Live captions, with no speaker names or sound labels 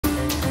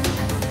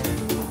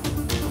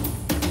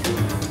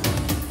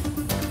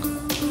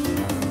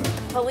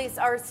Police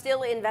are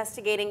still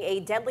investigating a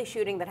deadly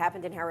shooting that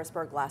happened in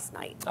Harrisburg last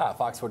night.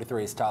 Fox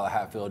 43's Tyler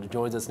Hatfield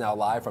joins us now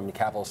live from the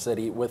capital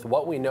city with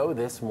what we know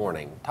this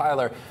morning.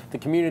 Tyler, the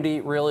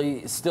community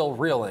really still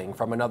reeling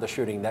from another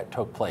shooting that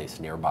took place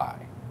nearby.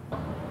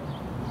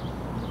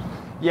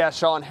 Yeah,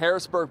 Sean,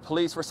 Harrisburg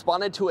police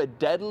responded to a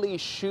deadly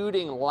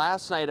shooting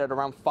last night at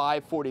around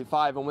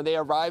 5:45, and when they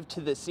arrived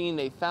to the scene,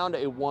 they found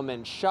a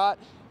woman shot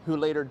who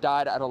later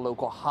died at a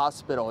local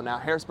hospital. Now,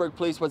 Harrisburg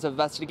police was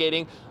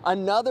investigating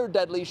another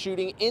deadly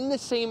shooting in the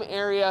same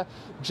area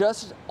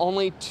just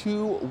only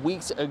 2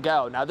 weeks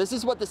ago. Now, this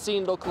is what the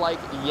scene looked like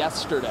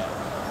yesterday.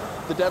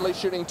 The deadly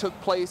shooting took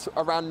place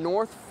around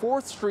North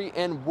 4th Street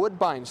and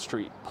Woodbine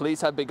Street.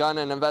 Police have begun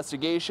an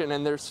investigation,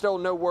 and there's still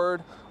no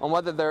word on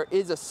whether there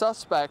is a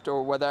suspect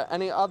or whether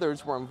any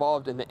others were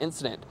involved in the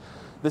incident.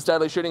 This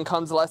deadly shooting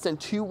comes less than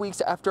 2 weeks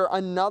after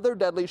another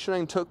deadly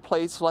shooting took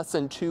place less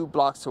than 2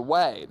 blocks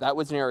away. That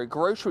was near a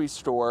grocery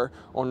store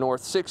on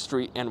North 6th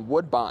Street and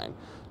Woodbine.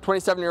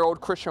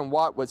 27-year-old Christian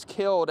Watt was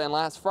killed, and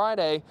last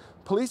Friday,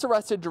 police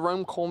arrested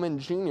Jerome Coleman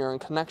Jr. in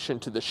connection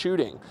to the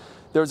shooting.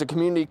 There was a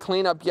community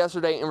cleanup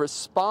yesterday. In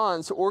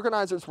response,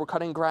 organizers were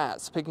cutting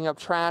grass, picking up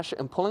trash,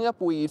 and pulling up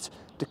weeds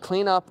to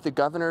clean up the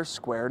Governor's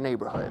Square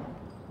neighborhood.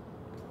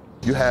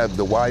 You have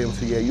the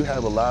YMCA, you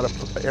have a lot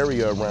of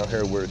area around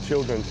here where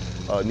children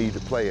need to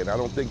play, and I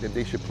don't think that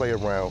they should play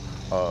around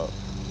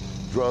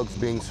drugs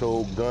being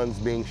sold, guns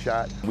being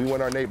shot. We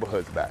want our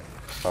neighborhoods back,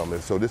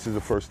 and so this is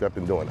the first step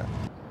in doing that.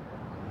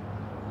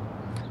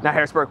 Now,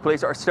 Harrisburg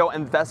police are still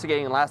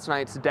investigating last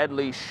night's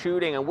deadly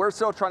shooting, and we're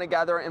still trying to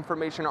gather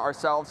information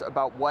ourselves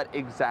about what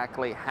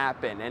exactly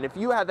happened. And if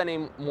you have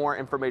any more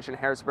information,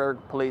 Harrisburg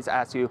police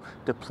ask you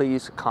to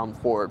please come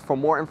forward. For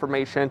more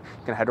information,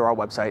 you can head to our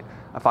website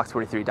at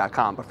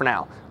fox43.com. But for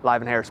now,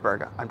 live in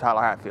Harrisburg, I'm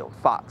Tyler Hatfield,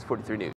 Fox 43 News.